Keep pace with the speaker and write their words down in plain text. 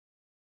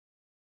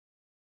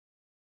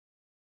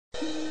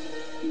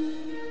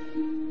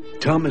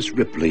Thomas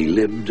Ripley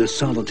lived a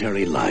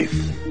solitary life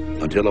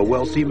until a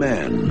wealthy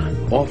man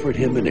offered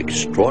him an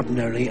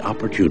extraordinary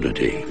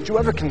opportunity. Did you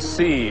ever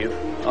conceive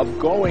of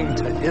going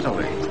to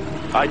Italy?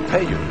 I'd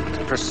pay you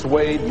to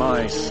persuade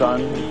my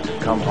son to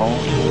come home.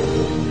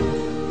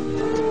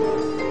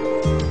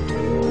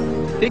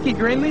 Dickie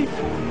Greenleaf?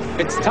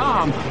 It's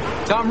Tom.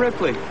 Tom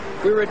Ripley.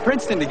 We were at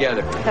Princeton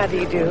together. How do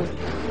you do?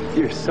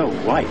 You're so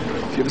white.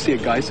 Did you ever see a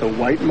guy so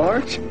white,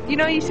 Marge? You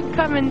know, you should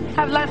come and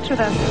have lunch with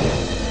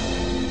us.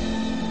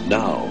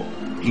 Now,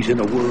 he's in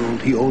a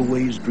world he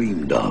always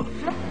dreamed of.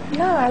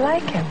 No, I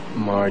like him.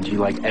 Marge, you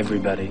like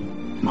everybody.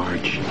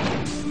 Marge,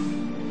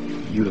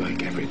 you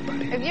like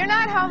everybody. If you're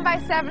not home by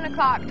 7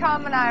 o'clock,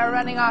 Tom and I are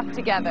running off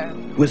together.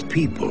 With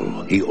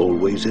people he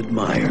always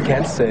admired.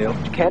 Can't sail,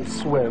 can't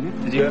swim.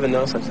 Did you ever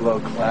know such low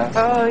class?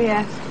 Oh,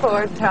 yes,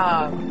 poor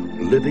Tom.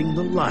 Living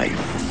the life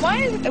Why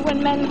is it that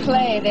when men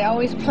play, they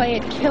always play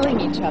at killing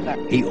each other?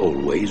 he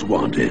always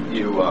wanted.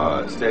 You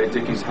stay at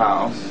Dickie's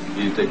house,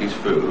 eat Dickie's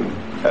food,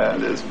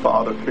 and his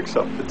father picks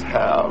up the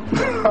tab.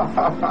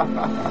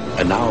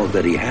 And now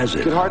that he has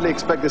You could it, hardly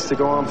expect this to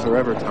go on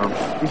forever, Tom.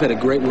 We've had a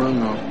great run,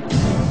 though.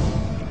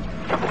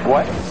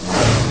 What?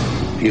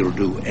 he'll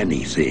do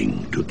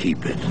anything to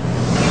keep it.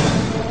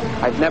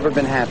 I've never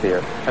been happier.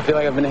 I feel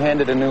like I've been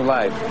handed a new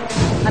life.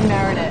 I'm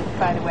Meredith,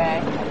 by the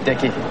way.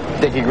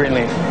 Dickie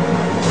Greenleaf.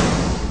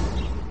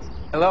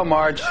 Hello,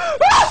 Marge.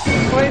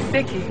 Where's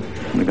Dickie?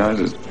 The guy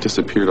just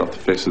disappeared off the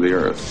face of the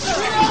earth.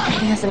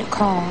 He hasn't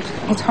called.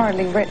 He's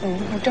hardly written.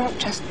 You don't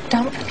just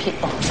dump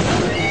people.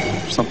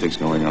 Something's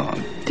going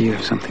on. Do you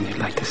have something you'd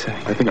like to say?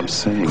 I think I'm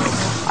saying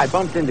it. I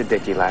bumped into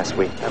Dickie last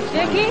week.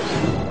 Dickie?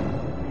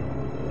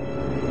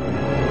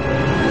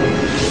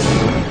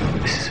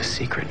 This is a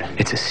secret.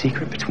 It's a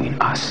secret between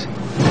us.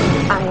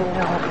 I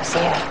know it was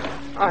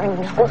you. I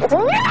know it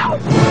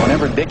was you.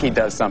 Whenever Dickie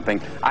does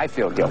something, I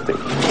feel guilty.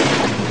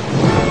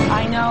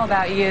 I know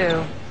about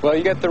you. Well,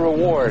 you get the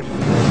reward.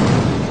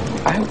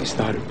 I always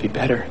thought it would be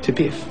better to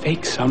be a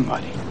fake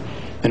somebody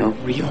than a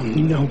real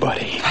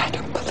nobody. I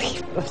don't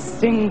believe a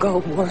single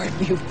word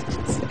you've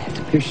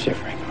said. You're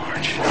shivering,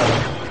 Marge.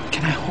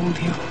 Can I hold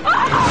you?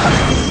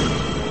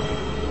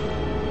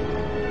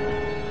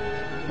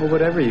 Well,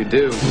 whatever you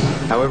do,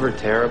 however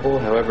terrible,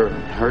 however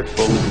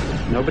hurtful,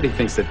 nobody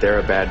thinks that they're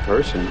a bad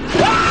person.